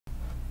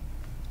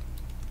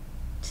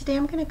today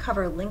I'm going to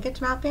cover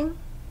linkage mapping,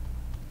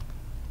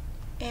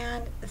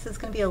 and this is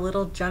going to be a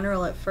little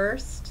general at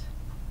first,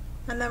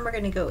 and then we're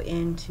going to go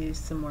into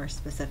some more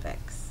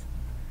specifics.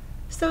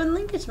 So in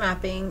linkage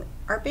mapping,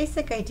 our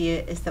basic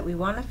idea is that we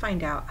want to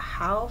find out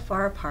how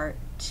far apart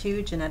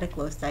two genetic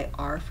loci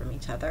are from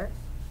each other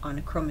on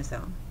a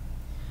chromosome.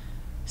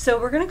 So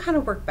we're going to kind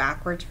of work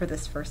backwards for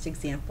this first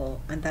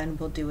example, and then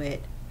we'll do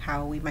it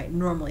how we might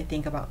normally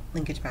think about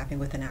linkage mapping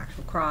with an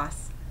actual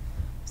cross.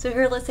 So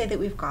here, let's say that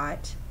we've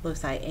got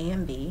loci A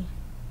and B,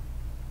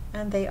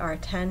 and they are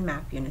 10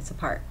 map units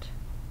apart.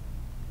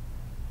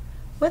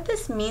 What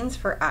this means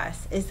for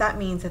us is that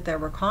means that their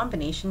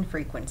recombination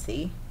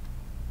frequency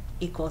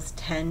equals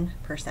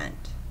 10%.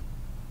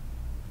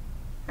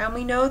 And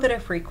we know that a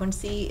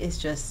frequency is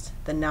just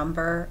the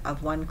number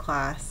of one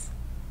class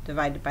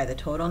divided by the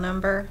total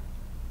number.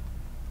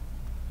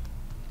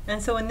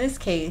 And so in this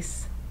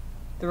case,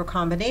 the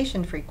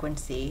recombination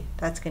frequency,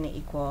 that's going to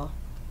equal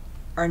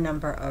our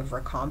number of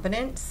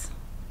recombinants,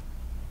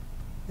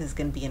 this is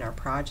going to be in our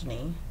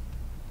progeny,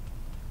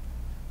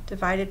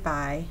 divided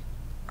by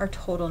our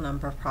total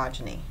number of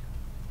progeny.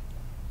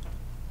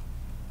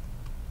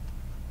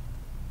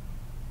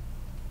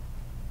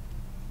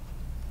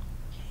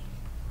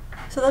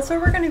 So that's where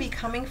we're going to be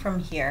coming from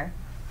here.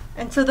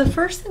 And so the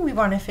first thing we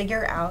want to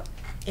figure out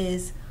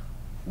is,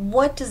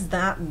 what does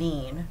that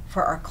mean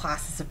for our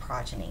classes of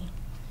progeny?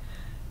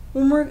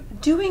 When we're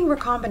doing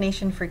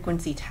recombination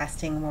frequency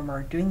testing, when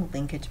we're doing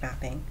linkage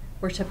mapping,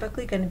 we're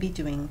typically going to be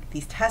doing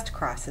these test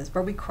crosses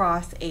where we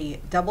cross a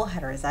double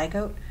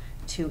heterozygote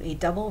to a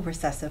double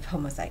recessive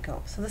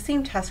homozygote. So the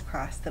same test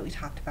cross that we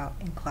talked about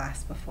in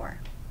class before.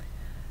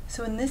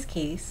 So in this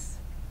case,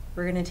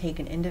 we're going to take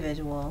an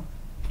individual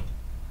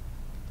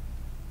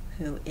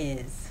who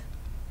is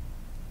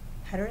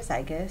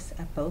heterozygous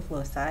at both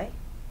loci,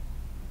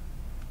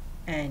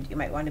 and you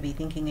might want to be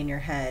thinking in your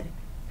head,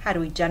 how do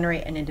we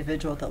generate an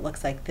individual that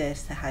looks like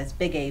this, that has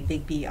big A,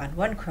 big B on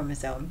one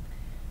chromosome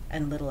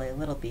and little a,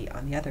 little b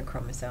on the other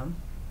chromosome?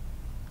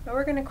 But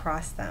we're going to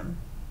cross them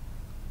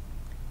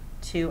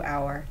to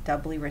our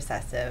doubly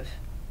recessive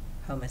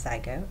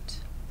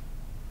homozygote.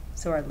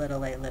 So our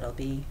little a, little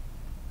b,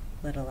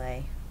 little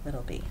a,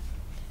 little b.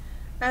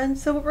 And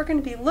so what we're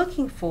going to be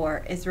looking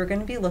for is we're going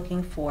to be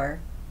looking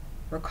for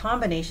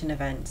recombination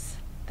events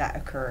that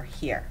occur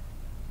here.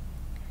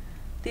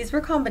 These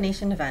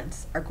recombination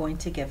events are going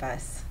to give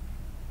us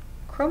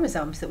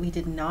chromosomes that we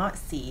did not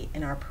see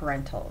in our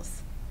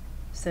parentals.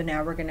 So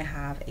now we're going to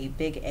have a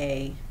big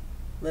A,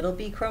 little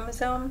b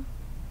chromosome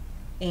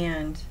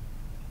and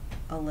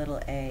a little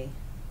a,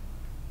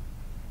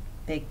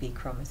 big B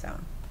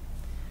chromosome.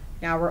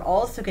 Now we're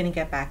also going to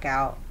get back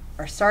out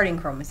our starting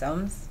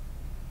chromosomes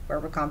where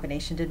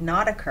recombination did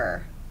not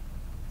occur.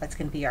 That's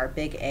going to be our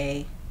big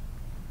A,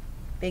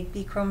 big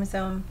B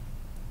chromosome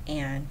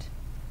and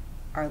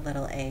our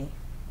little a,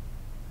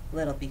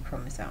 little b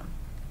chromosome.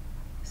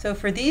 So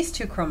for these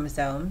two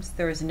chromosomes,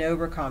 there is no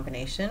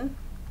recombination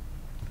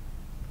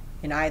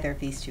in either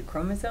of these two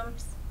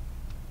chromosomes.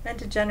 And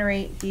to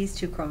generate these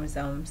two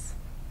chromosomes,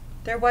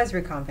 there was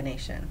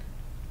recombination.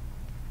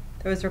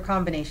 There was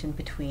recombination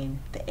between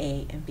the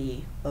A and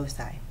B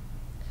loci.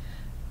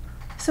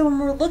 So when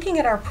we're looking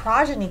at our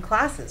progeny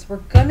classes, we're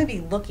going to be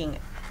looking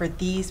for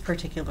these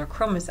particular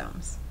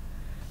chromosomes.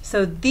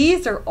 So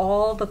these are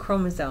all the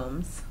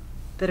chromosomes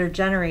that are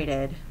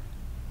generated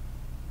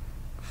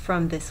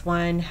from this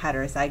one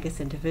heterozygous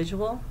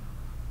individual,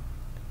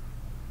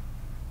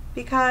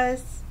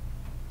 because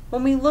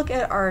when we look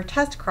at our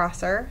test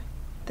crosser,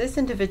 this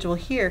individual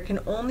here can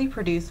only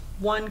produce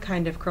one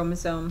kind of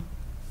chromosome.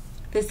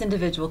 This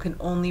individual can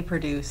only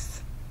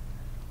produce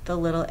the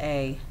little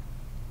a,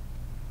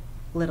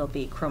 little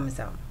b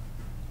chromosome.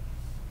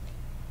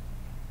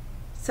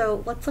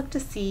 So let's look to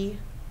see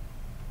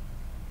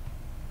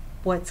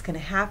what's going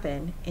to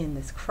happen in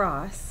this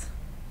cross.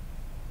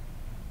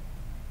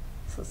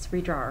 So let's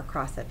redraw our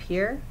cross up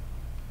here.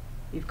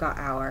 We've got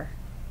our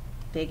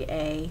big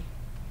A,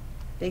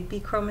 big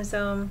B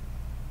chromosome,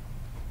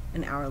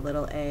 and our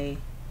little a,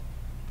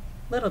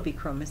 little b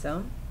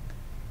chromosome.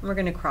 And we're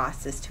going to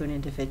cross this to an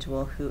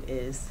individual who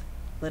is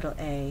little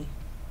a,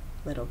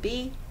 little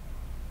b,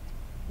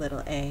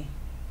 little a,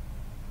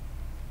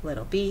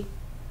 little b.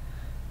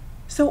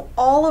 So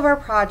all of our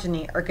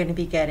progeny are going to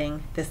be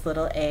getting this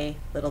little a,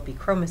 little b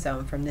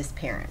chromosome from this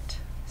parent.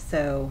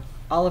 So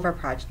all of our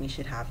progeny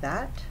should have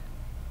that.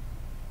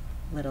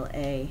 Little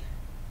a,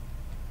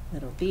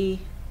 little b,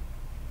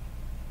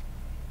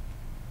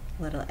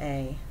 little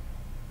a,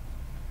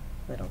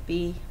 little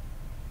b,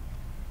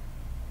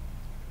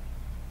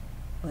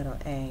 little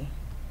a,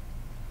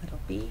 little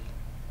b.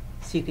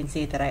 So you can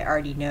see that I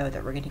already know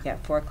that we're going to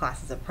get 4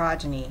 classes of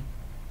progeny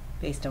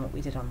based on what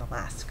we did on the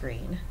last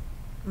screen.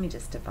 Let me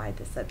just divide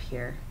this up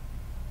here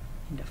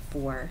into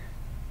 4.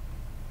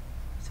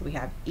 So we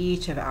have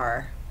each of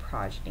our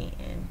progeny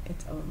in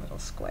its own little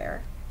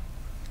square.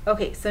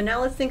 Okay, so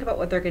now let's think about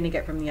what they're going to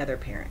get from the other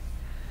parent.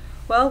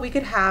 Well, we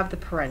could have the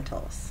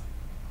parentals.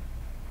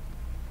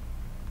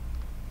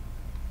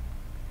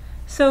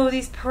 So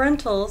these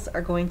parentals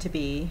are going to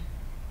be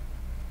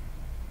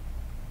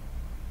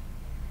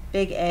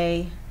big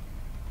A,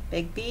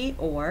 big B,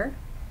 or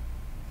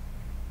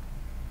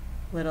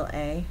little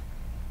a,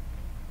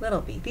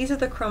 little b. These are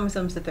the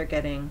chromosomes that they're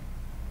getting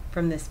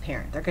from this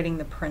parent. They're getting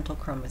the parental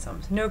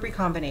chromosomes. No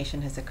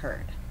recombination has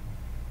occurred.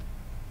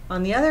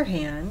 On the other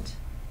hand,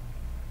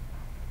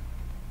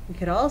 we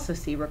could also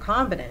see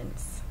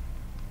recombinants.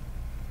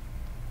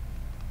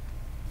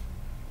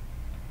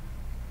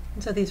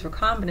 And so these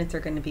recombinants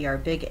are going to be our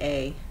big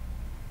A,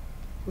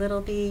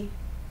 little b,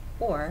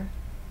 or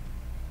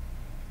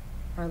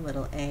our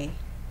little a,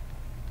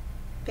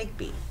 big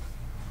B.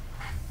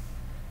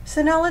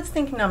 So now let's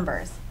think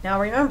numbers. Now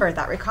remember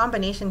that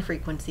recombination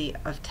frequency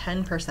of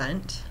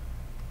 10%,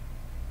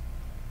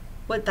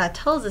 what that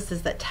tells us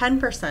is that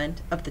 10%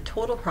 of the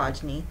total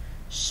progeny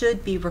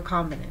should be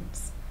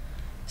recombinants.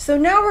 So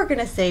now we're going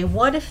to say,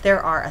 what if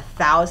there are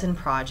 1,000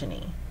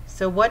 progeny?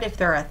 So what if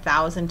there are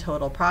 1,000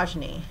 total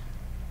progeny?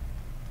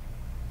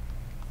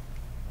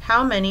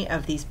 How many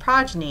of these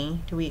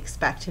progeny do we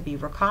expect to be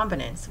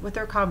recombinants with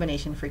a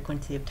recombination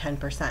frequency of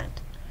 10%?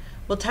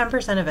 Well,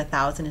 10% of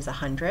 1,000 is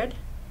 100.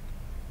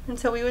 And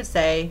so we would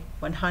say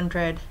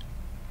 100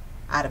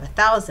 out of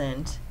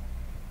 1,000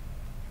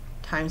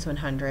 times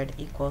 100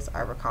 equals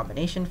our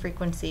recombination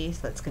frequency,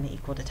 so that's going to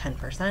equal to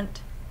 10%.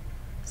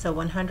 So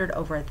 100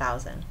 over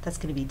 1,000, that's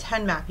going to be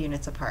 10 map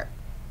units apart.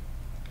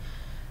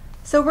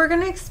 So we're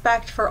going to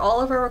expect for all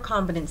of our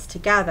recombinants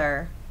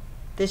together,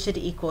 this should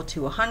equal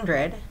to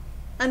 100,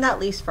 and that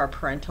leaves for our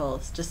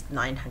parentals just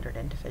 900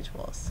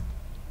 individuals.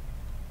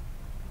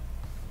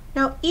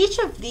 Now each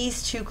of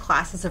these two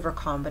classes of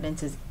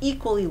recombinants is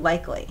equally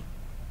likely.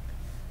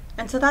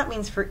 And so that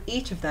means for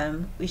each of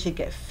them we should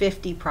get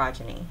 50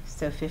 progeny.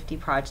 So 50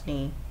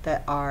 progeny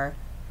that are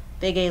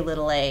big A,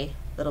 little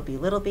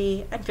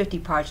b, and 50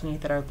 progeny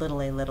that are little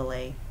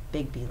a,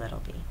 big B, little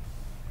b.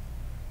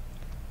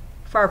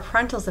 For our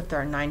parentals, if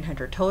there are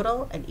 900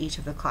 total and each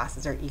of the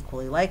classes are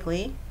equally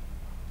likely,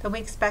 then we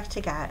expect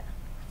to get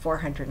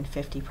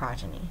 450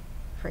 progeny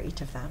for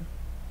each of them.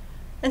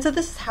 And so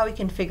this is how we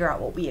can figure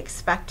out what we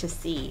expect to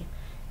see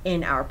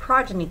in our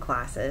progeny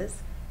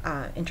classes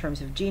in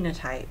terms of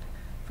genotype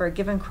for a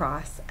given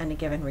cross and a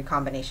given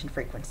recombination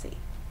frequency.